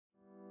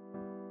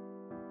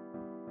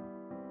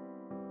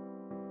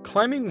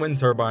Climbing wind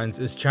turbines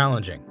is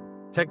challenging.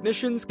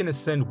 Technicians can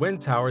ascend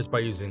wind towers by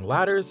using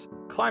ladders,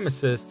 climb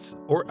assists,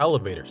 or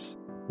elevators.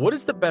 What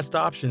is the best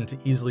option to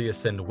easily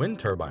ascend wind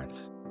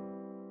turbines?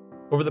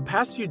 Over the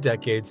past few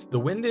decades, the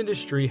wind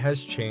industry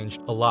has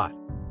changed a lot.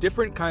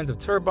 Different kinds of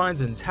turbines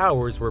and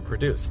towers were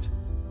produced.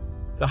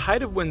 The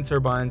height of wind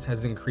turbines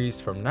has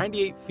increased from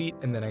 98 feet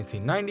in the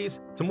 1990s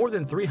to more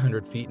than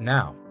 300 feet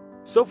now.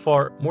 So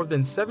far, more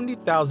than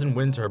 70,000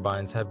 wind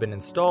turbines have been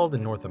installed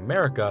in North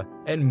America,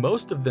 and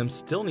most of them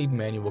still need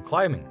manual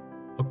climbing.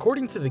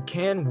 According to the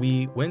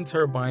Can-We Wind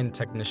Turbine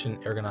Technician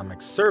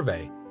Ergonomics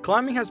Survey,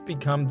 climbing has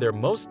become their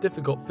most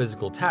difficult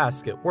physical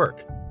task at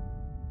work.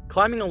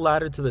 Climbing a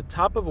ladder to the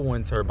top of a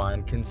wind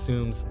turbine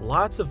consumes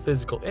lots of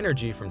physical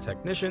energy from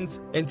technicians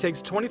and takes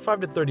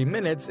 25 to 30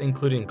 minutes,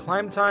 including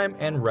climb time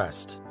and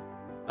rest.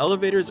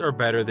 Elevators are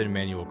better than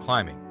manual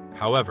climbing.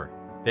 However,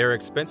 they are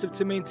expensive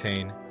to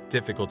maintain,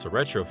 difficult to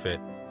retrofit,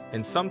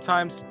 and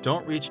sometimes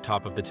don't reach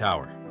top of the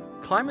tower.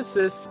 Climb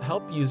assists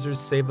help users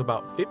save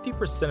about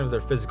 50% of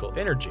their physical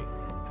energy.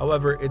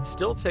 However, it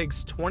still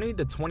takes 20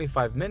 to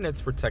 25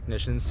 minutes for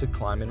technicians to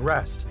climb and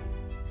rest.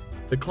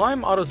 The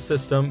Climb Auto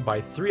System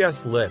by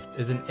 3S Lift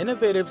is an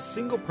innovative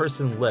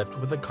single-person lift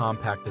with a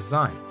compact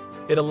design.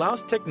 It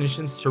allows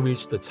technicians to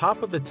reach the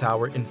top of the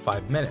tower in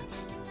 5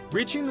 minutes.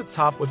 Reaching the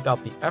top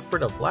without the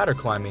effort of ladder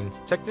climbing,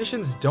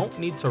 technicians don't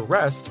need to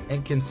rest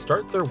and can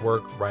start their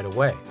work right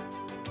away.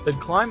 The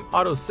Climb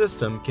Auto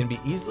System can be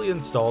easily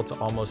installed to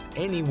almost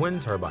any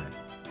wind turbine.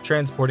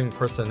 Transporting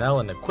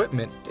personnel and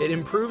equipment, it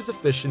improves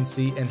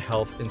efficiency and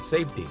health and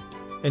safety.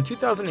 In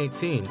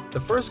 2018, the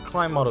first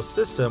Climb Auto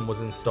System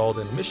was installed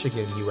in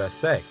Michigan,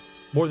 USA.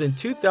 More than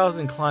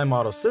 2,000 Climb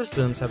Auto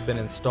Systems have been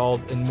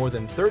installed in more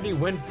than 30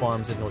 wind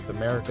farms in North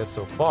America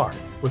so far,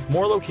 with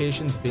more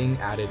locations being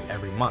added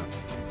every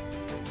month.